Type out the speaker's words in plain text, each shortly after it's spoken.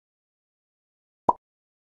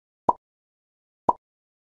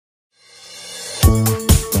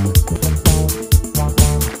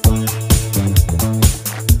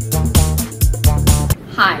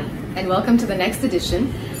welcome to the next edition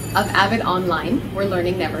of Avid Online, where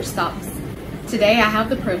learning never stops. Today I have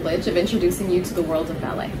the privilege of introducing you to the world of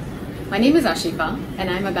ballet. My name is Ashifa, and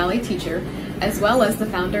I'm a ballet teacher, as well as the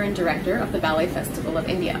founder and director of the Ballet Festival of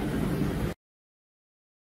India.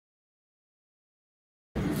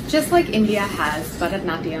 Just like India has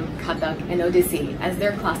Bharatanatyam, Kathak, and Odissi as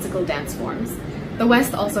their classical dance forms, the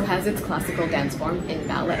West also has its classical dance form in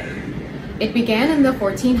ballet. It began in the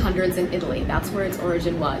 1400s in Italy, that's where its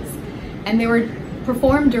origin was, and they were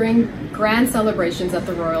performed during grand celebrations at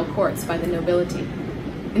the royal courts by the nobility.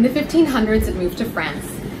 In the 1500s it moved to France,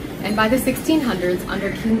 and by the 1600s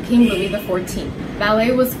under King Louis XIV,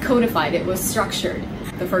 ballet was codified, it was structured.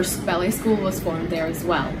 The first ballet school was formed there as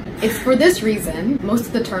well. It's for this reason most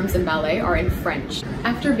of the terms in ballet are in French.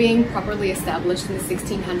 After being properly established in the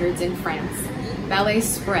 1600s in France, ballet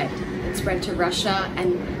spread. It spread to Russia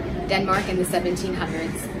and Denmark in the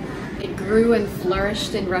 1700s. It grew and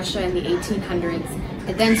flourished in Russia in the 1800s.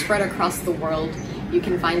 It then spread across the world. You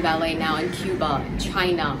can find ballet now in Cuba,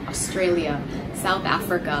 China, Australia, South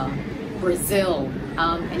Africa, Brazil,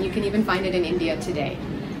 and you can even find it in India today.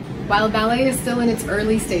 While ballet is still in its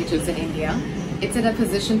early stages in India, it's in a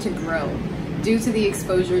position to grow due to the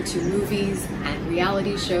exposure to movies and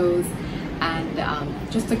reality shows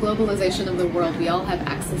and just the globalization of the world. We all have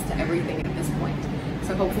access to everything at this point.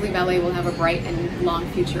 So hopefully ballet will have a bright and long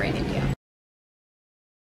future in India.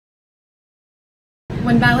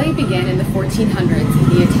 When ballet began in the 1400s in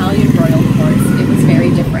the Italian royal courts, it was very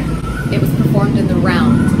different. It was performed in the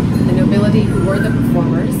round. The nobility who were the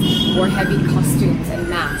performers wore heavy costumes and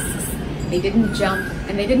masks. They didn't jump,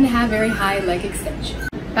 and they didn't have very high leg extension.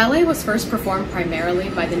 Ballet was first performed primarily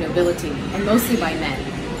by the nobility, and mostly by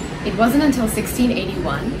men. It wasn't until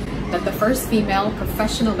 1681 that the first female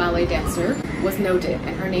professional ballet dancer was noted,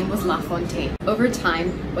 and her name was La Fontaine. Over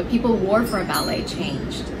time, what people wore for a ballet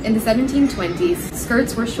changed. In the 1720s,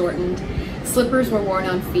 skirts were shortened, slippers were worn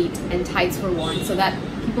on feet, and tights were worn so that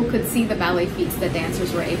people could see the ballet feats that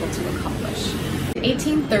dancers were able to accomplish. In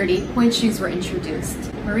 1830, pointe shoes were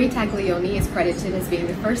introduced. Marie Taglioni is credited as being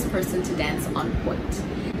the first person to dance on pointe.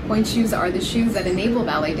 Pointe shoes are the shoes that enable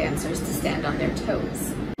ballet dancers to stand on their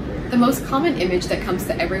toes. The most common image that comes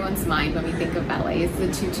to everyone's mind when we think of ballet is the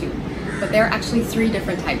tutu, but there are actually three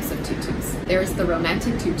different types of tutus. There's the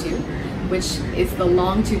romantic tutu, which is the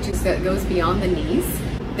long tutu that goes beyond the knees.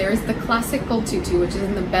 There's the classical tutu, which is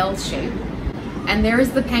in the bell shape, and there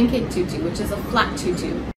is the pancake tutu, which is a flat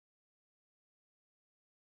tutu.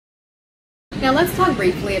 Now let's talk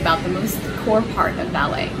briefly about the most core part of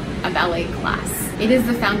ballet, a ballet class. It is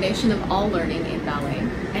the foundation of all learning in ballet,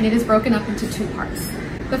 and it is broken up into two parts.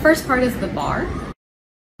 The first part is the bar,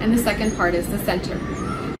 and the second part is the center.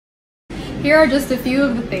 Here are just a few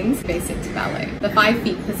of the things basic to ballet. The 5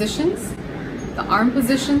 feet positions, the arm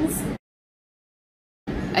positions,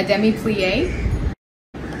 a demi-plie,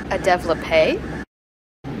 a développé,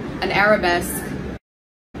 an arabesque,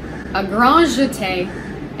 a grand jeté,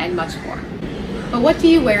 and much more. But what do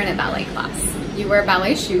you wear in a ballet class? You wear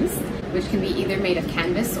ballet shoes, which can be either made of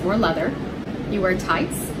canvas or leather. You wear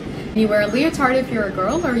tights. You wear a leotard if you're a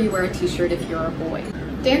girl, or you wear a t-shirt if you're a boy.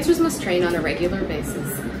 Dancers must train on a regular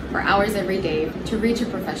basis, for hours every day, to reach a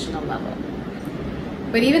professional level.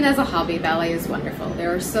 But even as a hobby, ballet is wonderful.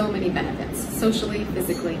 There are so many benefits, socially,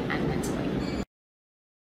 physically, and mentally.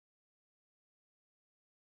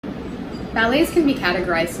 Ballets can be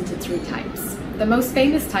categorized into 3 types. The most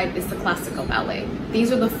famous type is the classical ballet.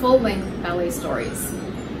 These are the full-length ballet stories.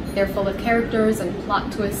 They're full of characters and plot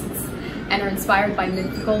twists, and are inspired by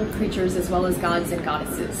mythical creatures as well as gods and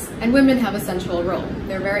goddesses. And women have a central role.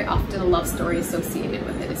 They're very often a love story associated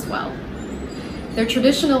with it as well. They're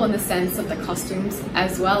traditional in the sense of the costumes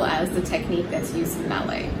as well as the technique that's used in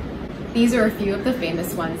ballet. These are a few of the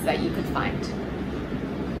famous ones that you could find.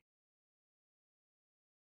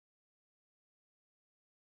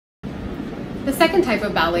 The second type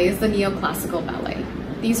of ballet is the neoclassical ballet.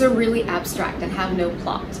 These are really abstract and have no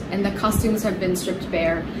plot, and the costumes have been stripped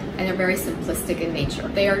bare and are very simplistic in nature.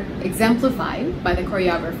 They are exemplified by the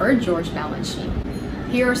choreographer George Balanchine.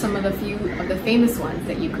 Here are some of the few of the famous ones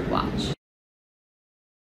that you could watch.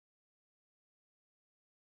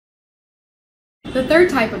 The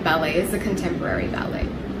third type of ballet is the contemporary ballet.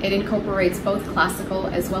 It incorporates both classical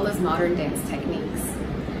as well as modern dance techniques.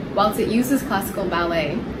 Whilst it uses classical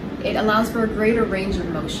ballet, it allows for a greater range of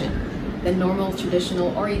motion than normal,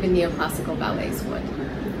 traditional, or even neoclassical ballets would.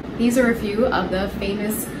 These are a few of the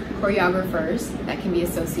famous choreographers that can be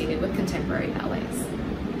associated with contemporary ballets.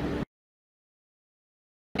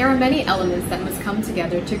 There are many elements that must come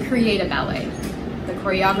together to create a ballet. The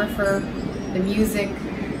choreographer, the music,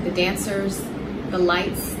 the dancers, the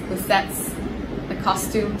lights, the sets, the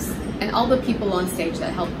costumes, and all the people on stage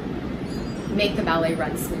that help make the ballet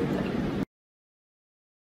run smoothly.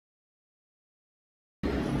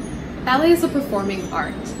 Ballet is a performing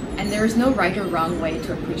art, and there is no right or wrong way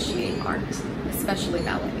to appreciate art, especially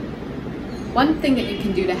ballet. One thing that you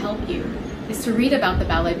can do to help you is to read about the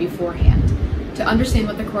ballet beforehand, to understand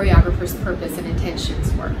what the choreographer's purpose and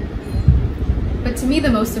intentions were. But to me, the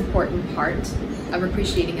most important part of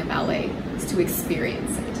appreciating a ballet is to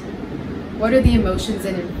experience it. What are the emotions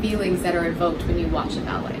and feelings that are evoked when you watch a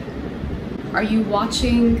ballet? Are you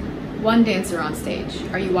watching one dancer on stage?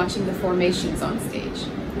 Are you watching the formations on stage?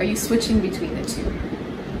 Are you switching between the two?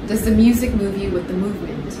 Does the music move you with the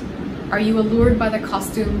movement? Are you allured by the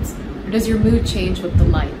costumes, or does your mood change with the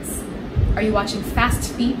lights? Are you watching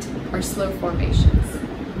fast feet or slow formations?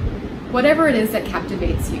 Whatever it is that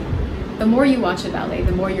captivates you, the more you watch a ballet,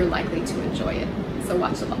 the more you're likely to enjoy it. So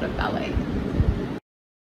watch a lot of ballet.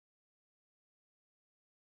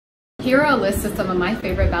 Here are a list of some of my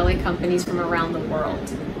favorite ballet companies from around the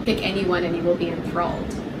world. Pick any one and you will be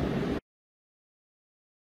enthralled.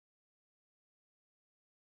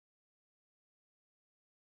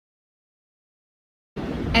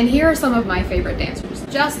 And here are some of my favorite dancers.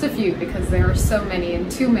 Just a few because there are so many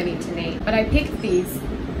and too many to name, but I picked these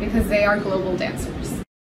because they are global dancers.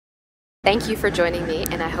 Thank you for joining me,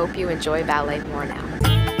 and I hope you enjoy ballet more now.